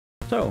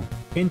So,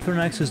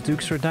 Infernax's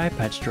Dukes or Die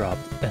patch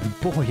dropped, and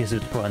boy is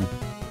it fun!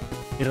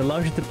 It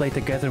allows you to play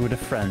together with a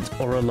friend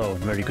or alone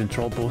where you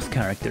control both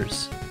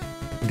characters.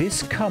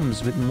 This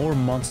comes with more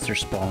monster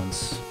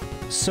spawns.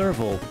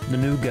 Cervul, the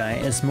new guy,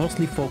 is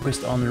mostly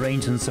focused on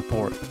range and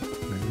support,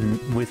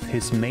 with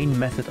his main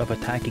method of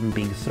attacking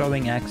being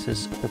throwing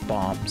axes or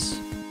bombs.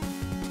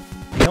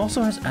 He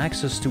also has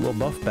access to a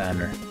buff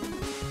banner,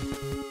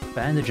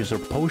 bandages or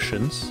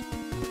potions,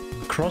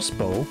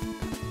 crossbow,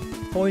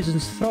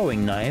 poisons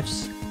throwing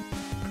knives,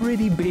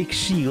 pretty big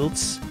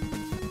shields,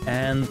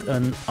 and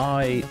an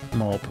eye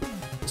mob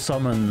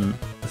summon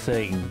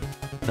thing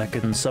that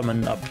can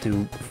summon up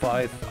to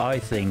 5 eye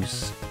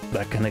things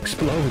that can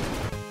explode.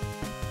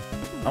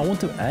 I want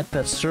to add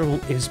that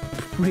Cervul is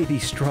pretty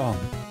strong,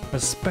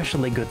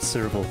 especially good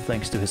Cervul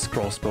thanks to his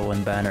crossbow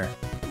and banner.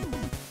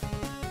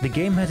 The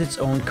game has its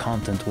own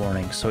content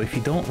warning, so if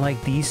you don't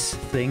like these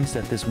things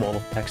that this wall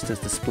of text is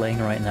displaying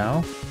right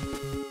now,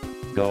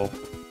 go.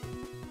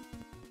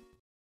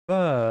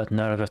 But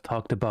now that I've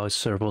talked about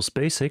Cervul's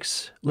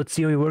basics, let's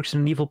see how he works in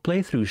an evil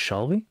playthrough,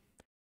 shall we?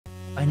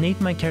 I named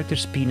my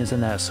character's penis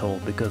an asshole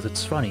because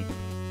it's funny.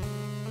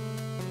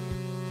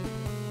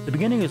 The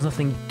beginning is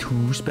nothing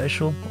too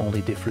special,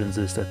 only difference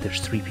is that there's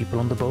 3 people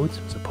on the boat,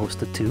 as opposed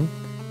to 2.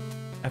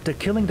 After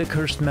killing the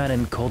cursed man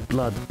in cold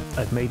blood,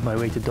 I've made my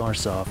way to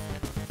Darsov.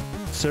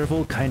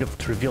 Cervul kind of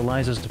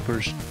trivializes the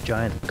first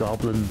giant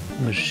goblin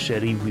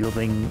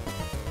machete-wielding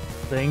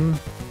thing.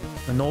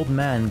 An old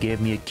man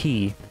gave me a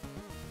key.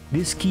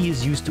 This key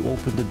is used to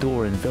open the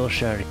door in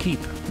Velshire Keep,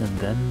 and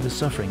then the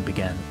suffering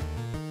began.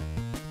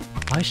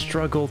 I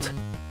struggled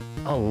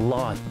a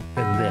lot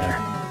in there.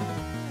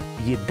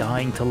 Be it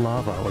dying to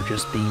lava or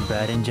just being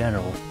bad in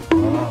general.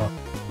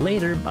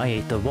 Later, I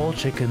ate the wall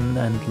chicken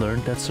and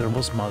learned that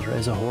Cervul's mother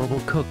is a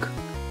horrible cook.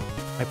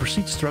 I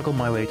proceed to struggle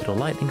my way to the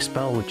lightning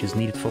spell which is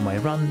needed for my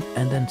run,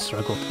 and then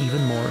struggled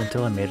even more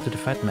until I made it to the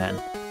fat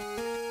man.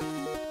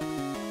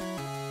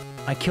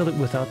 I killed it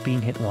without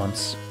being hit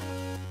once.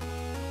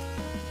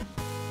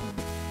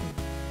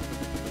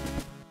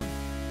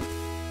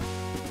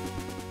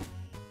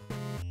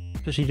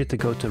 Proceeded to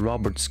go to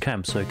Robert's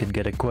camp so I could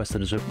get a quest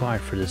that is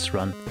required for this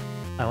run.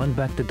 I went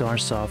back to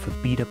Darsov,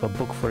 beat up a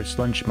book for its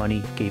lunch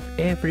money, gave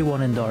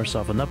everyone in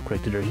Darsov an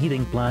upgrade to their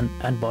healing plan,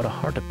 and bought a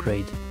heart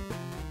upgrade.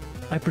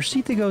 I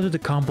proceed to go to the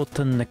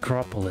Completon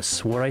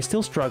Necropolis, where I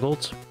still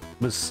struggled,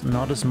 but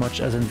not as much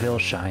as in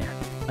Velshire.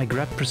 I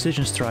grabbed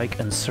Precision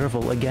Strike and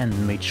Cervul again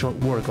and made short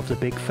work of the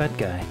big fat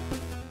guy.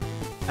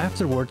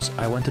 Afterwards,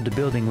 I went to the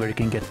building where you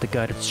can get the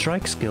Guided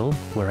Strike skill,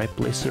 where I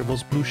placed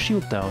Cervul's blue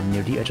shield down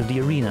near the edge of the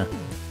arena.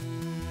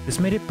 This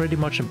made it pretty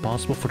much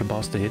impossible for the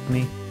boss to hit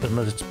me,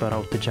 unless it spat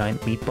out the giant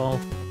meatball,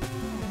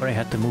 where I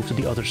had to move to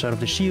the other side of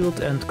the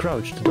shield and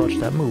crouch to dodge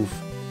that move.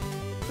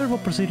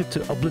 Cervul proceeded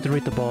to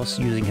obliterate the boss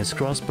using his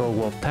crossbow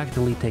while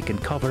tactically taking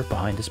cover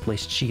behind his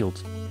placed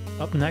shield.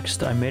 Up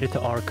next, I made it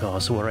to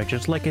Arcos, where I,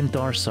 just like in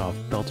Darsov,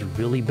 felt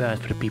really bad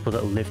for the people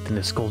that lived in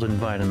this cold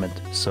environment,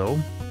 so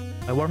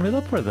I warmed it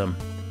up for them.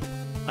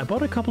 I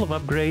bought a couple of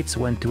upgrades,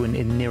 went to an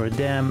inn near a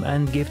dam,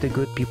 and gave the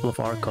good people of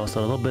Arcos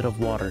a little bit of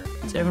water,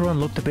 as everyone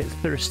looked a bit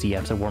thirsty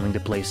after warming the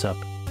place up.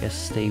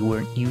 Guess they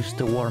weren't used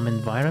to warm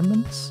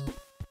environments?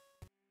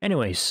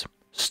 Anyways,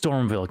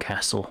 Stormveil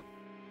Castle.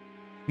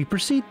 We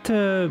proceed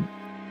to...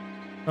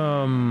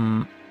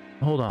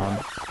 hold on.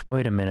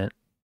 Wait a minute.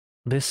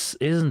 This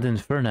isn't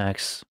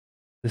Infernax.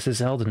 This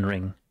is Elden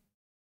Ring.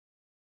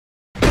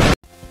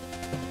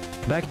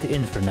 Back to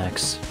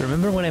Infernax.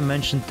 Remember when I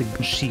mentioned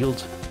the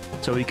shield?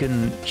 So you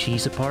can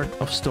cheese a part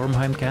of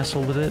Stormheim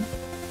Castle with it?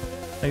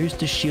 I used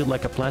the shield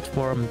like a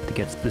platform to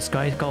get the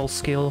Skycall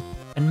skill,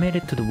 and made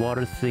it to the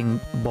water thing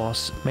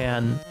boss.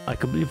 Man, I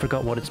completely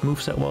forgot what its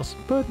moveset was,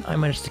 but I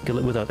managed to kill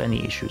it without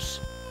any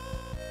issues.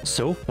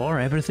 So far,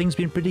 everything's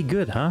been pretty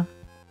good, huh?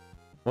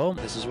 Well,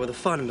 this is where the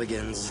fun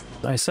begins.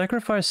 I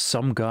sacrificed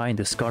some guy and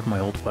discard my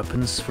old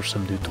weapons for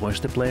some new toys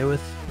to play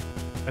with.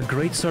 A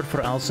great start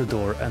for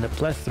Alcedor and a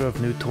plethora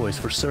of new toys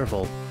for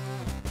Cervul.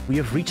 We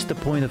have reached the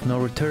point of no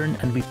return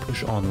and we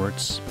push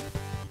onwards.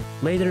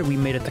 Later we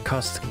made it to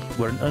Kostki,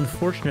 where an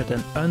unfortunate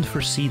and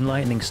unforeseen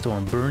lightning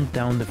storm burned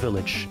down the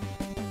village.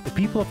 The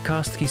people of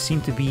Kostki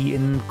seem to be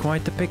in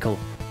quite a pickle.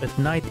 At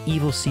night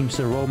evil seems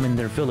to roam in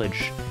their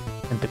village,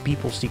 and the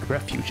people seek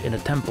refuge in a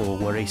temple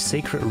where a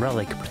sacred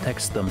relic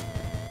protects them.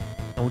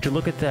 And would you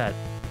look at that?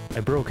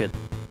 I broke it.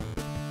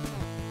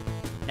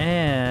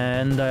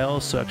 And I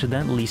also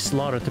accidentally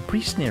slaughtered the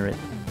priest near it.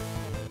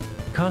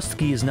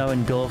 Kostki is now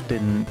engulfed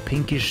in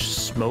pinkish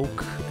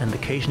smoke, and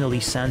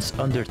occasionally Sans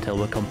Undertale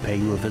will come pay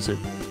you a visit.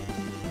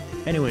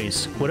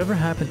 Anyways, whatever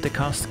happened to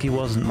Kostki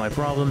wasn't my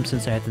problem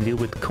since I had to deal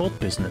with cult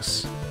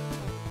business.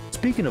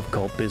 Speaking of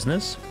cult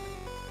business,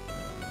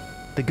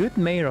 the good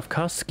mayor of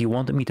Kostki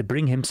wanted me to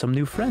bring him some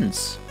new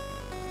friends.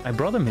 I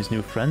brought him his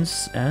new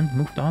friends and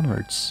moved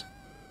onwards.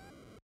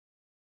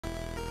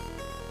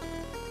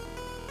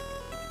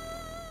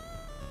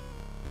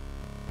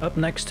 Up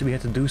next we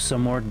had to do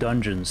some more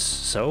dungeons,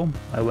 so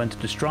I went to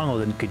the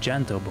stronghold in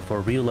Kijanto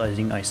before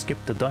realizing I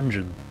skipped the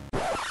dungeon.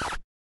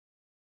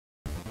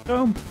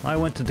 So, I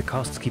went to the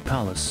Kostki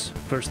Palace.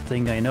 First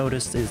thing I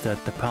noticed is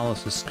that the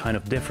palace is kind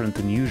of different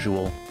than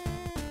usual.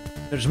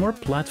 There's more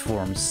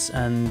platforms,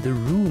 and the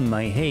room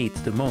I hate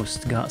the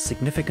most got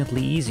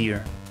significantly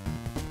easier.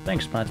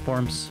 Thanks,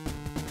 platforms.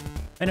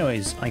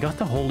 Anyways, I got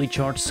the Holy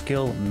Charge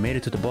skill, made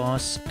it to the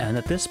boss, and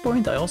at this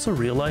point I also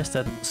realized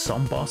that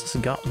some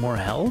bosses got more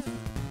health?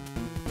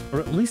 Or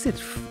at least it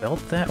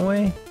felt that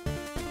way.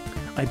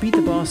 I beat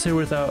the boss here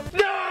without...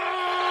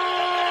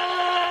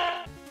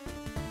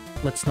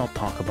 Let's not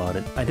talk about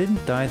it. I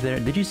didn't die there.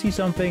 Did you see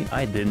something?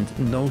 I didn't.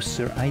 No,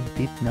 sir, I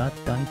did not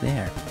die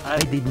there. I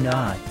did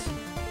not.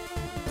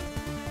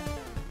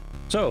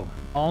 So,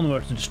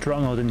 onward to the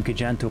stronghold in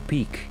Giganto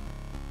Peak.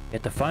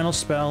 Get the final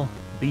spell,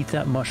 beat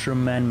that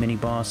Mushroom Man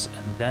mini-boss,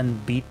 and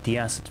then beat the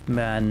Acid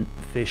Man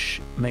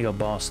Fish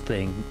mega-boss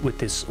thing with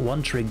this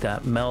one trick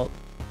that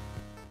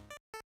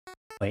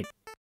Wait,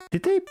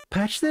 did they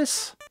patch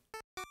this?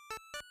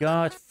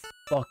 God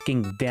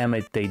fucking damn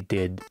it, they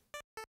did.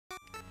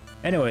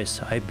 Anyways,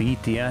 I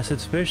beat the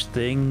Acid Fish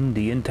thing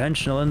the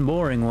intentional and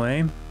boring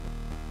way.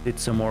 Did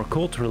some more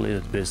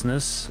cult-related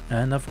business,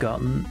 and I've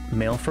gotten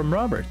mail from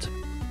Robert.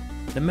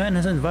 The man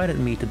has invited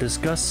me to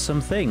discuss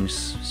some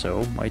things,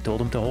 so I told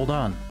him to hold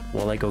on,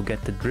 while I go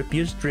get the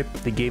drippiest drip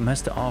the game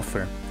has to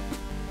offer.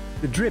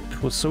 The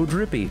drip was so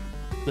drippy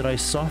that I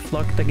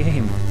soft-locked the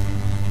game.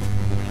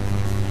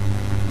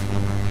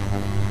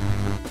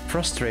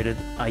 Frustrated,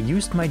 I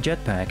used my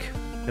jetpack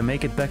to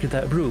make it back to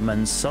that room,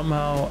 and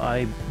somehow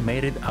I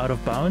made it out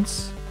of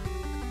bounds?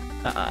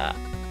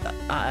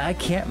 I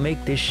can't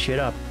make this shit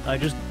up. I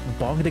just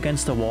bonked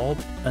against the wall,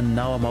 and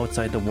now I'm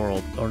outside the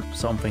world, or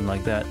something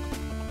like that.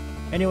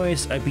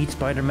 Anyways, I beat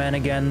Spider-Man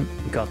again,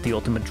 got the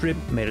ultimate drip,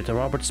 made it to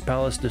Robert's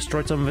palace,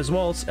 destroyed some of his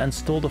walls, and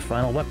stole the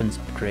final weapons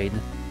upgrade.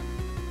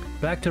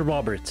 Back to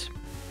Robert.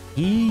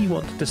 He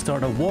wanted to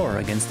start a war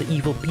against the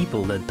evil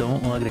people that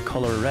don't like the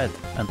color red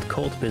and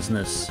cult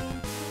business.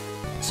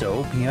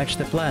 So he hatched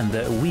a plan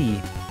that we,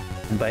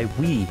 and by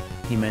we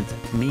he meant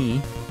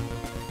me,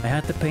 I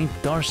had to paint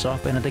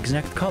Darsov in an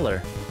exact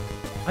color.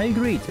 I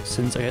agreed,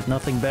 since I had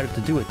nothing better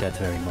to do at that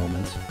very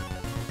moment.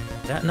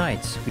 That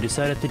night, we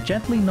decided to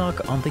gently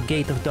knock on the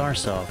gate of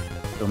Darsov,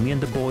 so me and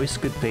the boys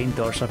could paint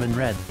Darsov in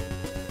red.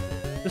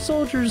 The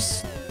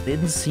soldiers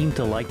didn't seem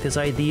to like this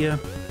idea,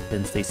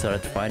 since they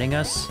started fighting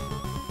us,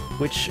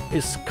 which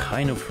is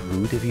kind of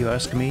rude if you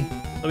ask me,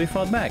 so we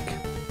fought back,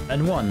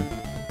 and won.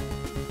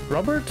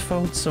 Robert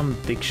found some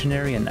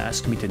dictionary and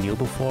asked me to kneel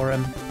before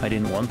him. I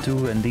didn't want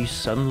to, and he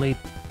suddenly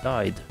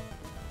died.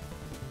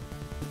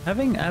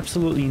 Having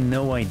absolutely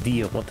no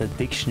idea what the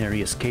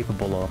dictionary is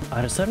capable of,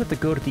 I decided to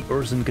go to the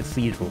Urzen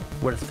Cathedral,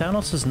 where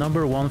Thanos'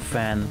 #1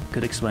 fan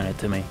could explain it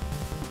to me.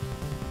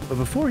 But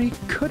before he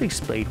could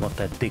explain what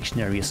that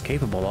dictionary is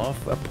capable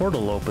of, a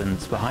portal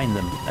opened behind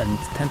them, and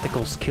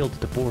tentacles killed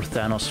the poor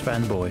Thanos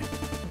fanboy.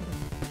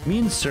 Me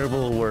and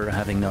Cervul were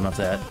having none of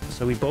that,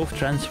 so we both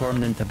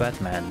transformed into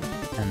Batman,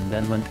 and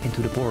then went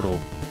into the portal,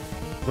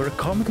 where a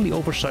comically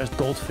oversized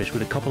goldfish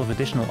with a couple of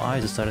additional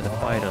eyes decided to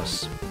fight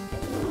us.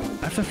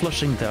 After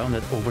flushing down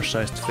that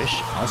oversized fish,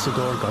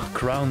 Alcedor got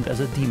crowned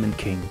as a Demon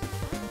King.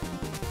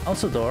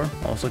 Alcedor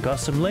also got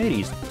some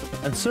ladies,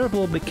 and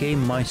Cervul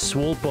became my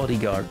swole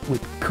bodyguard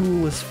with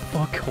cool as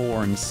fuck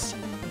horns.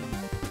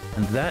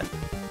 And that,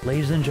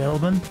 ladies and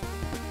gentlemen,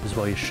 is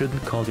why you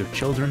shouldn't call your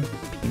children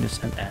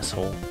penis and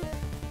asshole.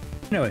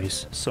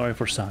 Anyways, sorry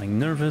for sounding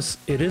nervous,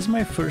 it is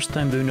my first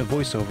time doing a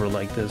voiceover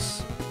like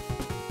this.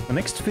 The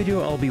next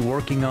video I'll be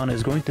working on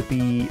is going to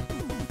be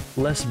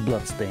less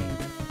bloodstained.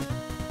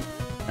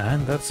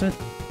 And that's it.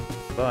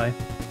 Bye.